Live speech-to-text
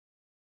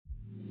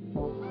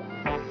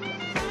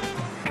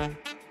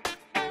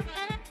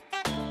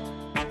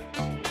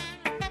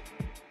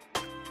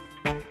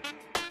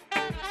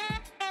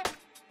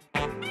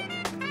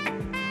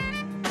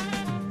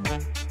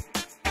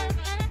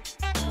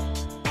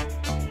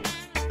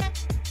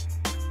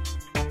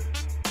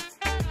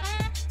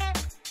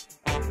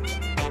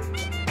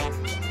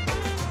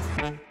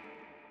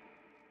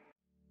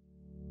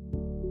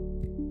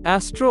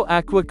Astro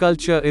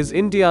Aquaculture is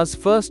India's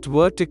first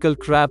vertical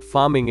crab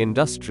farming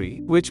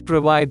industry, which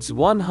provides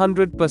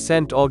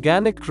 100%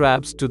 organic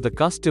crabs to the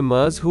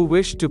customers who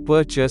wish to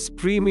purchase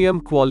premium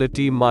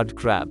quality mud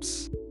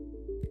crabs.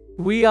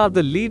 We are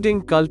the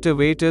leading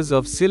cultivators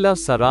of Scilla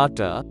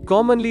serrata,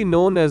 commonly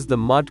known as the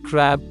mud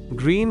crab,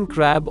 green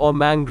crab or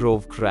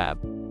mangrove crab.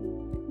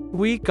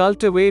 We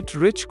cultivate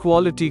rich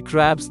quality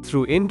crabs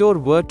through indoor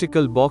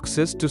vertical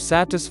boxes to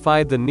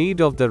satisfy the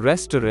need of the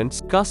restaurant's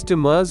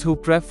customers who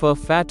prefer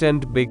fat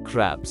and big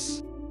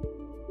crabs.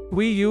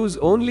 We use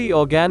only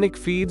organic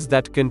feeds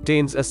that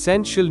contains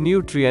essential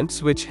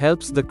nutrients which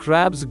helps the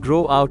crabs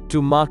grow out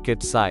to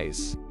market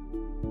size.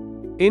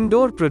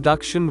 Indoor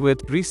production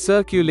with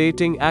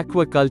recirculating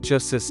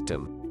aquaculture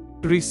system.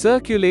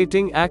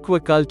 Recirculating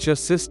aquaculture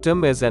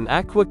system is an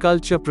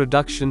aquaculture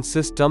production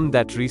system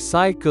that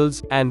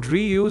recycles and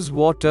reuses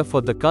water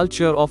for the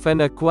culture of an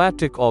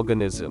aquatic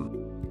organism.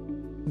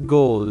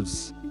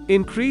 Goals: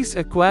 increase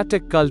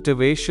aquatic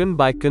cultivation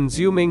by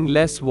consuming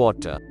less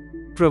water.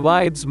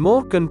 Provides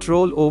more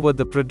control over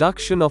the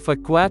production of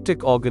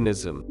aquatic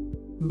organism.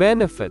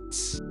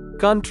 Benefits: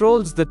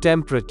 controls the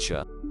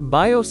temperature.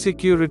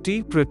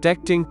 Biosecurity,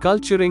 protecting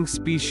culturing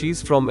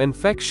species from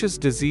infectious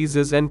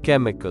diseases and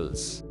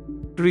chemicals.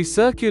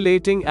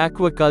 Recirculating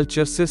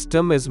aquaculture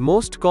system is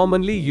most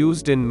commonly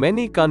used in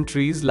many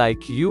countries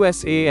like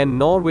USA and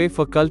Norway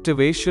for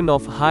cultivation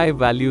of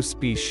high-value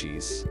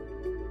species.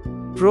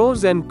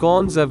 Pros and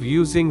cons of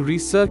using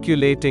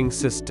recirculating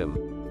system.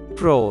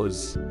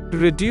 Pros: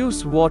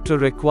 reduce water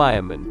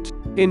requirement,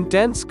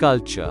 intense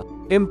culture,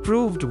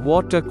 improved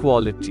water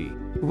quality,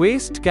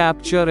 waste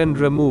capture and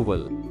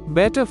removal,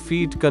 better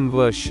feed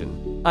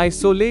conversion,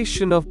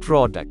 isolation of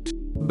product,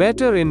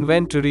 better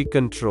inventory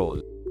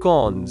control.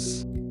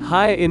 Cons: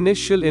 high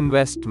initial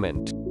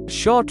investment,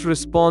 short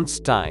response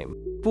time,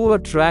 poor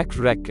track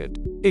record,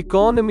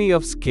 economy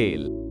of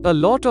scale. A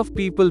lot of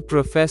people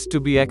profess to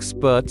be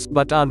experts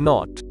but are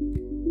not.